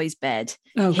 13-year-old boy's bed.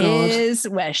 Oh, God. Here's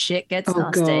where shit gets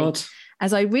nasty. God.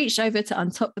 As I reached over to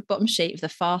untop the bottom sheet of the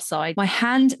far side, my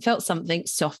hand felt something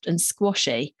soft and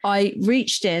squashy. I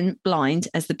reached in blind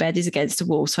as the bed is against the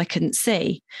wall so I couldn't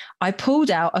see. I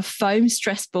pulled out a foam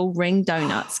stress ball ring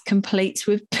donuts complete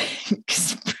with pink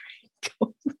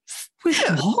sprinkles. With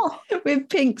what? With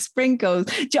pink sprinkles.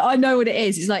 I know what it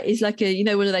is. It's like a,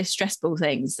 one of those stress ball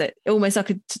things that almost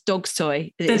like a dog's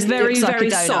toy. It's very,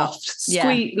 very soft.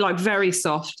 Sweet, like very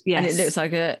soft. Yes. And it looks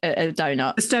like a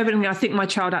donut. Disturbingly, I think my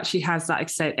child actually has that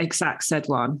exact said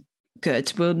one.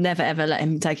 Good. We'll never, ever let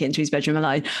him take it into his bedroom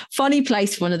alone. Funny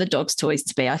place for one of the dog's toys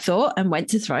to be, I thought, and went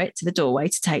to throw it to the doorway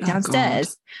to take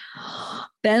downstairs.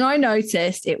 Then I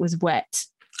noticed it was wet.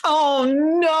 Oh,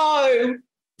 no.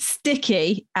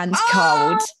 Sticky and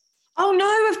cold. Oh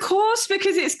no, of course,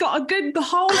 because it's got a good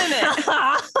hole in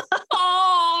it.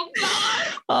 Oh no.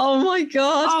 Oh my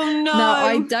God. Oh no. No,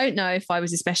 I don't know if I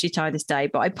was especially tired this day,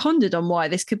 but I pondered on why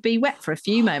this could be wet for a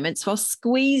few moments while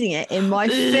squeezing it in my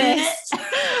fist.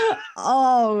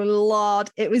 Oh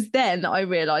Lord. It was then that I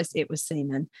realised it was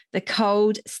semen. The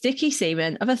cold, sticky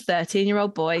semen of a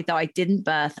 13-year-old boy that I didn't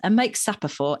birth and make supper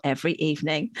for every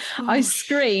evening. I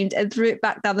screamed and threw it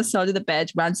back down the side of the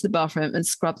bed, ran to the bathroom and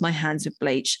scrubbed my hands with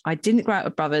bleach. I didn't go out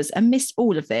with brothers and missed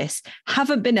all of this.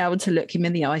 Haven't been able to look him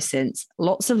in the eye since.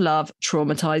 Lots of love,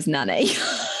 traumatised nanny.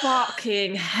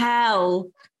 Fucking hell.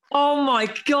 Oh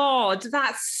my God,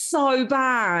 that's so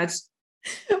bad.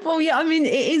 Well, yeah, I mean,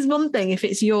 it is one thing if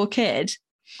it's your kid.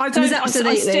 I don't.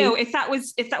 I still, if that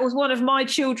was one of my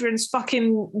children's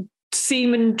fucking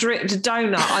semen dripped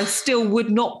donut, I still would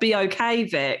not be okay,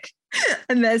 Vic.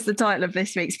 And there's the title of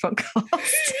this week's podcast: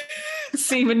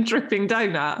 Semen dripping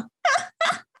donut.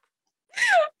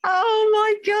 Oh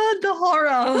my God, the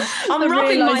horror. I'm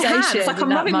rubbing my hands. Like I'm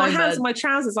rubbing my hands on my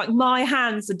trousers. Like my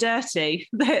hands are dirty.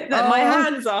 My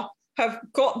hands have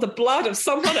got the blood of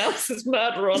someone else's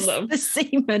murder on them. The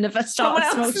semen of a small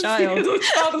child.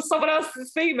 The child of someone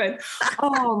else's semen.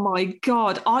 Oh my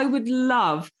God. I would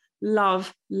love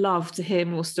to hear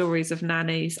more stories of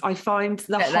nannies. I find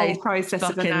the whole process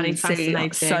of a nanny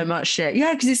fascinating. So much shit.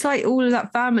 Yeah, because it's like all of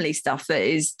that family stuff that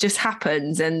is just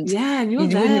happens and and you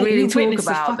wouldn't really talk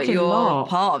about, but you're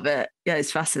part of it. Yeah,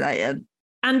 it's fascinating.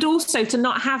 And also to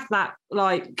not have that,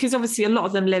 like, because obviously a lot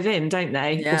of them live in, don't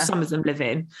they? Yeah. Or some of them live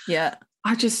in. Yeah.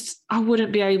 I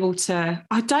wouldn't be able to.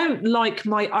 I don't like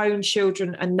my own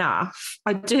children enough.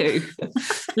 I do.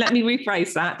 Let me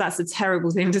rephrase that. That's a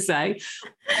terrible thing to say.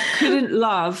 Couldn't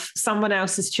love someone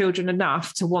else's children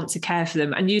enough to want to care for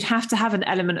them. And you'd have to have an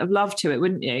element of love to it,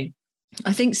 wouldn't you?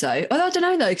 I think so. I don't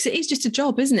know though, because it is just a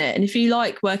job, isn't it? And if you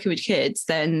like working with kids,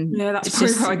 then that's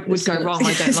probably where I would go wrong.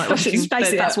 I don't like working.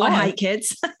 That's why I hate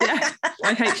kids. Yeah,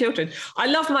 I hate children. I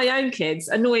love my own kids.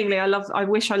 Annoyingly, I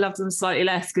wish I loved them slightly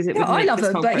less because it would. I love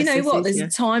them, but you know what? There's a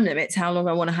time limit to how long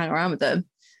I want to hang around with them.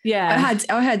 Yeah,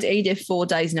 I had Edith 4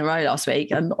 days in a row last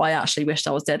week, and I actually wished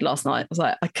I was dead last night. I was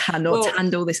like, I cannot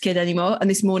handle this kid anymore. And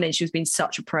this morning she was being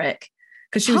such a prick.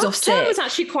 Because she was off sick. That was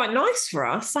actually quite nice for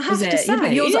us, I have to say. Yeah,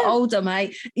 but yours are older,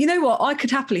 mate. You know what? I could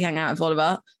happily hang out with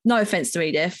Oliver. No offence to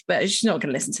Edith, but she's not going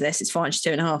to listen to this. It's fine. She's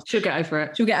 2.5. She'll get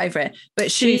over it.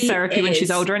 But she needs therapy when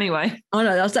she's older anyway. I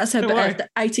know. That's her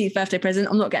 18th birthday present.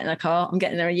 I'm not getting her a car. I'm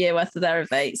getting her a year worth of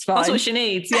therapy. It's fine. That's what she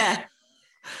needs, yeah.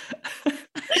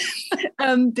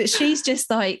 But she's just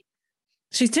like,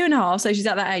 she's 2.5, so she's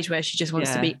at that age where she just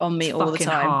wants to be on me all the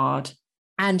time. Hard.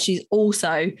 And she's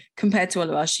also, compared to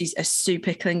Oliver, she's a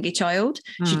super clingy child.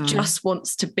 She just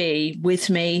wants to be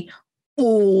with me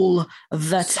all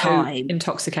the time.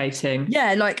 Intoxicating.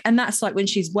 Yeah, and that's like when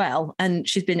she's well and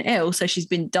she's been ill, so she's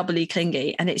been doubly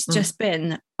clingy. And it's just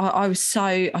been, I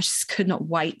just could not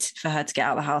wait for her to get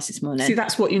out of the house this morning. See,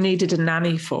 that's what you needed a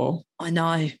nanny for. I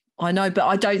know, but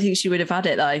I don't think she would have had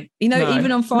it though. You know,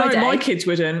 even on Friday. No, my kids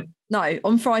wouldn't. No,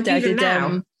 on Friday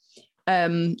even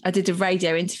I did a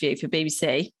radio interview for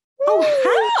BBC. Oh,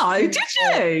 hello! Did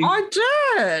you? I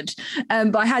did.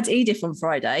 But I had Edith on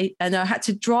Friday, and I had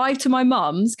to drive to my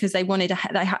mum's because they wanted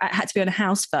they had to be on a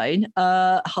house phone.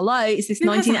 Hello, is this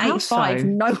 1985?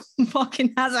 No one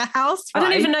fucking has a house phone. I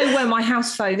don't even know where my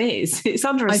house phone is. It's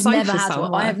under a sofa somewhere. I've never had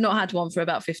one. I have not had one for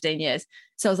about 15 years.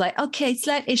 So I was like, okay,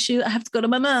 slight issue. I have to go to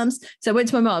my mum's. So I went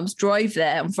to my mum's, drove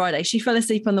there on Friday. She fell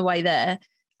asleep on the way there,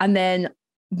 and then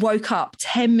woke up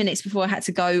 10 minutes before I had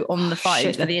to go on the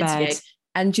phone for the interview.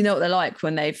 And do you know what they're like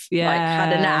when they've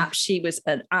had a nap? She was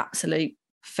an absolute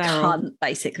cunt,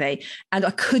 basically. And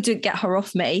I couldn't get her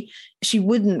off me. She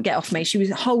wouldn't get off me. She was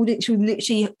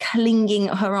literally clinging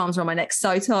her arms around my neck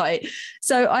so tight.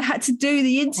 So I had to do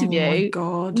the interview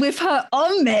with her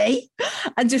on me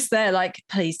and just there like,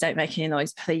 please don't make any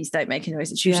noise. Please don't make any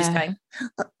noise. And she was just going...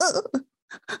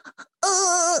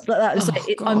 like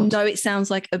that. I know it sounds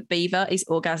like a beaver is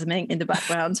orgasming in the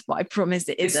background, but I promise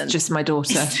it isn't. It's just my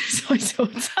daughter. It's my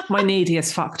daughter. My needy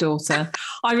as fuck daughter.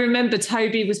 I remember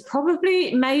Toby was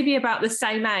probably maybe about the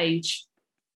same age,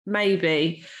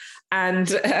 maybe.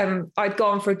 And I'd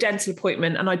gone for a dental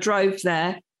appointment and I drove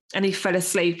there and he fell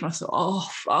asleep. And I thought, oh,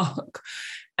 fuck.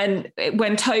 And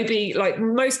when Toby, like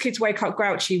most kids wake up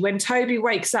grouchy, when Toby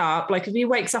wakes up, like if he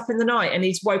wakes up in the night and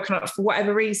he's woken up for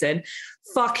whatever reason,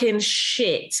 fucking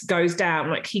shit goes down.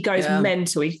 Like he goes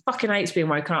mental. He fucking hates being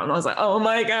woken up. And I was like, oh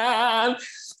my God.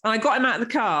 And I got him out of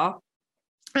the car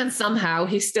and somehow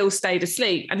he still stayed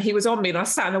asleep and he was on me and I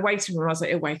sat in the waiting room. I was like,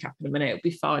 he'll wake up in a minute. It'll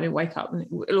be fine. He'll wake up and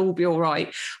it'll all be all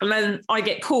right. And then I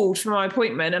get called for my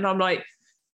appointment and I'm like,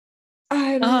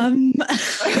 I've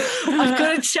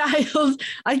got a child.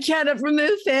 I cannot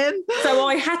remove him. So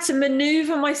I had to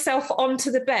maneuver myself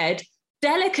onto the bed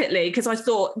delicately because I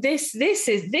thought this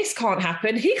can't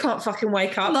happen. He can't fucking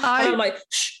wake up. No. And I'm like,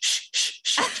 shh, shh, shh,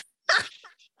 shh.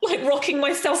 Like rocking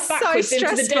myself backwards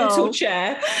into the dental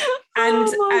chair.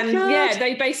 And yeah,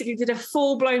 they basically did a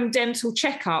full-blown dental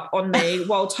checkup on me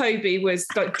while Toby was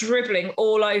like dribbling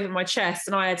all over my chest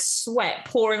and I had sweat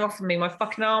pouring off of me. My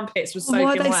fucking armpits were soaking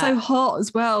wet. Why are they so hot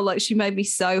as well? Like she made me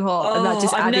so hot and that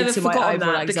just added to my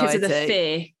overall anxiety. Because of the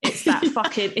fear. It's that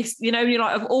fucking, you're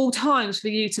like of all times for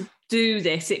you to do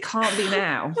this, it can't be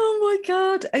now. Oh my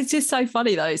God. It's just so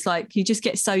funny though. It's like you just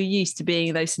get so used to being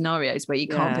in those scenarios where you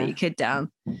can't put your kid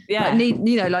down. Yeah.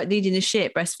 Like needing a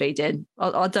shit breastfeeding.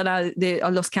 I don't know. I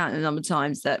lost count the number of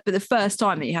times but the first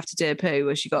time that you have to do a poo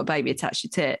was you got a baby attached to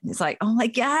your tit. It's like, oh my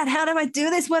God, how do I do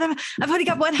this? I've only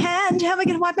got one hand. How am I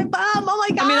going to wipe my bum? Oh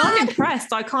my God. I mean, I'm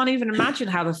impressed. I can't even imagine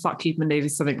how the fuck you'd maneuver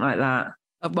something like that.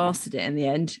 I've mastered it in the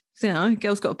end. You know,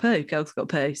 girls got a poo. So girls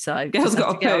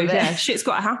got a poo. Yeah, shit's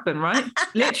got to happen, right?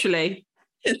 Literally.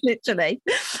 Literally.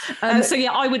 So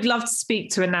yeah, I would love to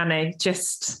speak to a nanny.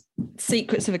 Just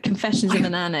Secrets of a Confessions of a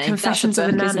Nanny. Confessions of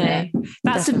a Nanny.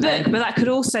 That's a book, but that could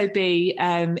also be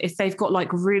if they've got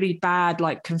like really bad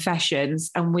like confessions,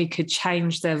 and we could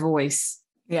change their voice.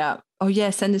 Yeah. Oh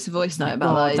yeah, send us a voice note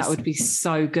about those. That would be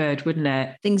so good, wouldn't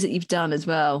it? Things that you've done as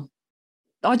well.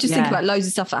 I just think about loads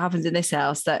of stuff that happens in this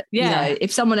house that, you know,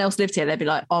 if someone else lived here, they'd be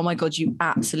like, oh my God, you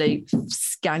absolute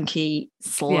skanky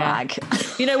slag. Yeah.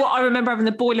 You know what? I remember having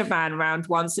the boiler man round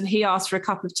once, and he asked for a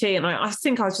cup of tea, and I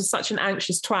think I was just such an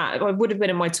anxious twat. I would have been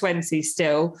in my 20s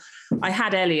still. I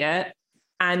had Elliot,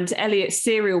 and Elliot's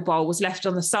cereal bowl was left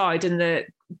on the side, and the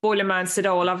boiler man said,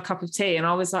 "Oh, I'll have a cup of tea," and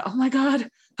I was like, "Oh my God,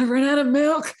 I've run out of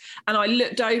milk," and I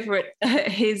looked over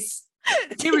at his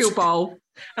cereal bowl,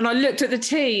 and I looked at the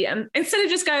tea, and instead of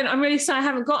just going, "I'm really sorry, I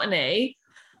haven't got any,"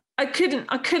 I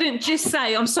couldn't just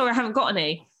say, "I'm sorry, I haven't got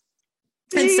any."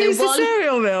 And so use the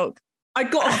cereal milk. I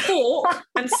got a fork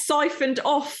and siphoned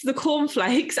off the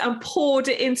cornflakes and poured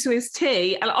it into his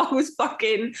tea, and I was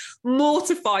fucking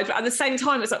mortified. But at the same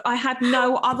time, it's like I had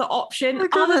no other option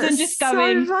other than just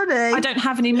going, "I don't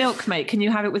have any milk, mate. Can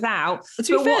you have it without?"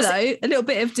 To be fair, though, a little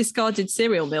bit of discarded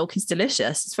cereal milk is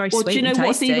delicious. It's very sweet and tasty. Do you know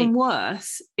what's even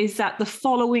worse is that the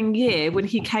following year, when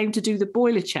he came to do the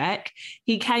boiler check,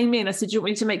 he came in. I said, "Do you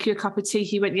want me to make you a cup of tea?"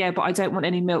 He went, "Yeah, but I don't want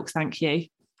any milk, thank you."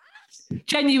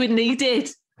 Genuinely, he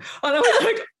did. And I was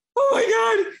like, "Oh my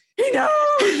God, he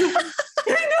knows!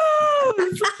 He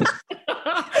knows!"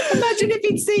 Imagine if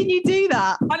he'd seen you do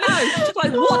that. I know, just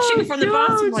like watching from the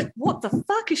bathroom, like, what the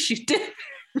fuck is she doing?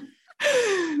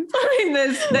 I mean,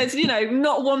 there's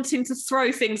not wanting to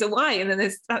throw things away, and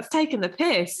then that's taking the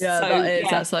piss. Yeah, so,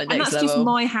 that's like next level. Just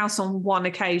my house on one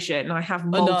occasion. I have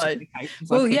multiple occasions.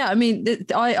 Well, yeah, I mean,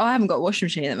 I haven't got a washing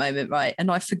machine at the moment, right? And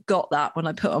I forgot that when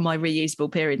I put on my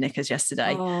reusable period knickers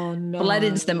yesterday. Oh no! I led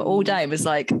into them all day and was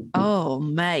like, "Oh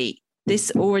mate,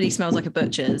 this already smells like a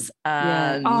butcher's." Oh,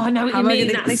 I know what you mean.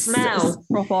 That smell.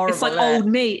 It's like old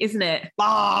meat, isn't it?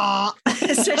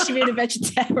 Especially being a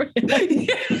vegetarian.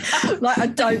 Like, I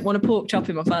don't want a pork chop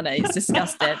in my fanny. It's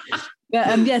disgusting.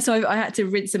 But so I had to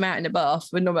rinse them out in the bath.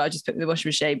 When normally I just put them in the washing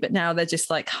machine, but now they're just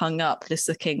like hung up, just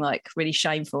looking like really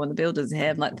shameful. And the builders are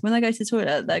here. I'm like, when they go to the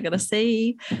toilet, they're gonna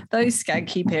see those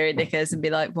skanky period knickers and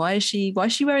be like, why is she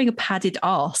wearing a padded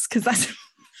arse? Because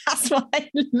that's what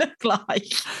they look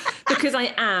like. Because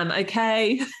I am,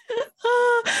 okay?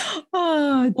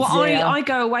 Well, I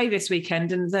go away this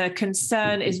weekend, and the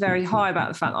concern is very high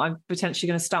about the fact that I'm potentially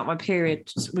going to start my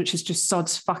period, which is just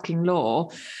sod's fucking law.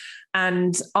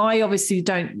 And I obviously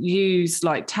don't use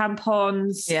like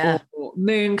tampons or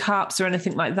moon cups or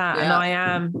anything like that.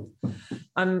 Yeah.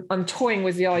 And I'm toying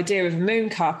with the idea of a moon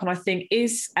cup. And I think,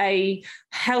 is a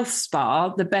health spa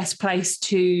the best place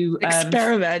to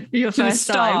experiment your first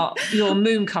start your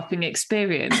moon cupping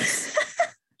experience?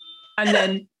 And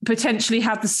then potentially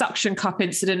have the suction cup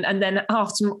incident, and then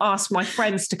ask my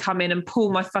friends to come in and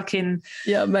pull my fucking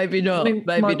maybe not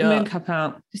moon cup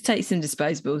out. Just take some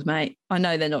disposables, mate. I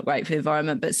know they're not great for the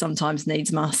environment, but sometimes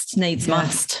needs must. I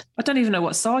don't even know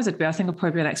what size it'd be. I think I'd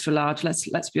probably be an extra large.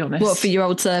 Let's be honest. What, for your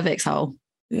old cervix hole?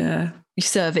 Yeah, your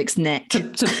cervix neck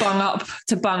to bung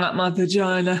up my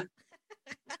vagina.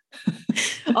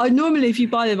 Normally, if you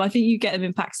buy them, I think you get them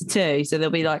in packs of 2, so there'll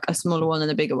be like a smaller one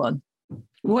and a bigger one.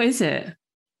 What is it?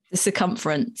 The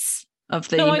circumference of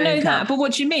the I know that, but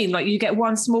what do you mean? Like you get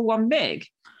one small, one big?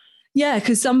 Yeah,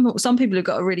 because some people have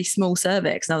got a really small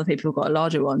cervix and other people have got a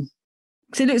larger one.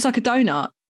 Because it looks like a donut,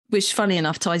 which, funny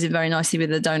enough, ties in very nicely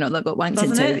with the donut that got wanked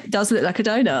into. It does look like a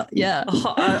donut, yeah.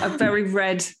 A very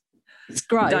red it's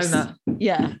gross. Donut.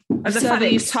 Yeah. And the fact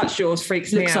that you've touched yours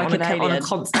freaks me out on a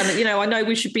constant. And, I know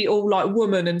we should be all like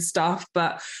woman and stuff,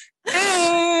 but...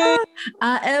 I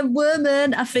am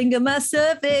woman, I finger my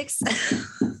cervix.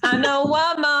 I know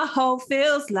what my hole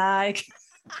feels like.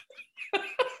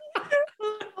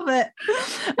 Love it.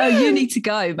 Oh, you need to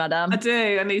go, madam. I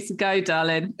do. I need to go,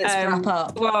 darling. Let's wrap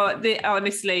up. Well,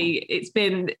 honestly, it's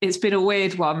been a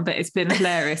weird one, but it's been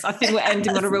hilarious. I think we're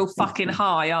ending on a real fucking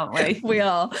high, aren't we? We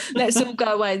are. Let's all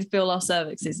go away and feel our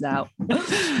cervixes now.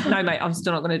 No, mate, I'm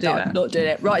still not going to do that. Not doing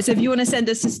it. Right. So if you want to send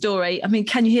us a story, I mean,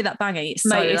 can you hear that banging? It's so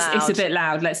loud. It's a bit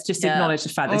loud. Let's just acknowledge the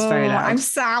fact that it's very loud. I'm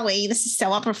sorry. This is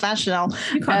so unprofessional.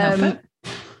 You can't help it.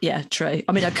 Yeah, true.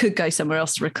 I mean, I could go somewhere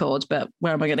else to record, but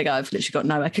where am I going to go? I've literally got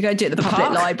nowhere. I could go do it at the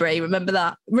public library. Remember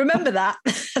that?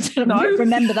 No.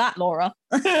 Remember that, Laura?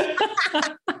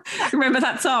 Remember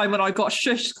that time when I got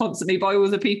shushed constantly by all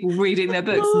the people reading their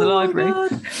books in the library?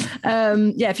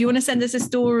 If you want to send us a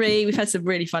story, we've had some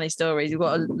really funny stories. We've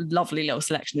got a lovely little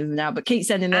selection of them now, but keep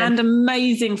sending them. And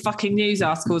amazing fucking news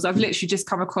articles. I've literally just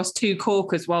come across 2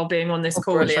 corkers while being on this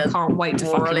call, which I can't wait to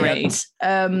fucking read.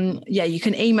 You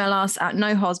can email us at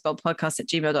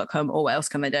nohosbellpodcast@gmail.com, or what else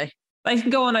can they do? They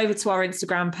can go on over to our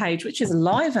Instagram page, which is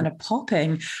live and a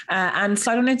popping, and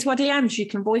slide on into our DMs. You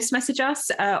can voice message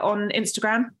us on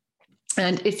Instagram.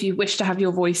 And if you wish to have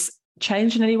your voice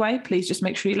change in any way, please just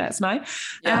make sure you let us know.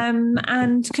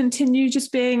 And continue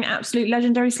just being absolute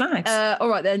legendary slags. All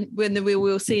right then,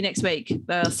 we'll see you next week.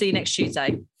 See you next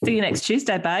Tuesday. See you next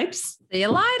Tuesday, babes. See you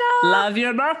later. Love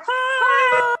you. Bye.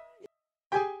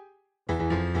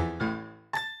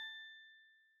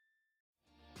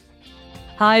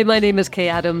 Hi, my name is Kay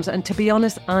Adams, and to be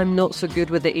honest, I'm not so good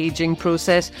with the ageing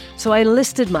process, so I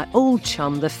enlisted my old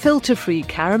chum, the filter-free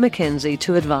Cara McKenzie,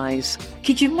 to advise.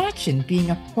 Could you imagine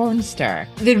being a porn star?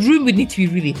 The room would need to be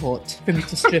really hot for me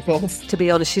to strip off. To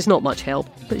be honest, she's not much help,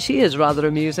 but she is rather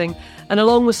amusing. And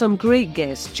along with some great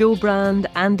guests, Jo Brand,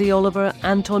 Andy Oliver,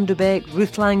 Anton Dubeck,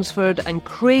 Ruth Langsford and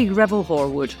Craig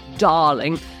Revel-Horwood,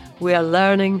 darling, we are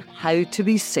learning how to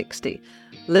be 60.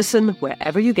 Listen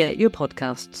wherever you get your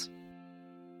podcasts.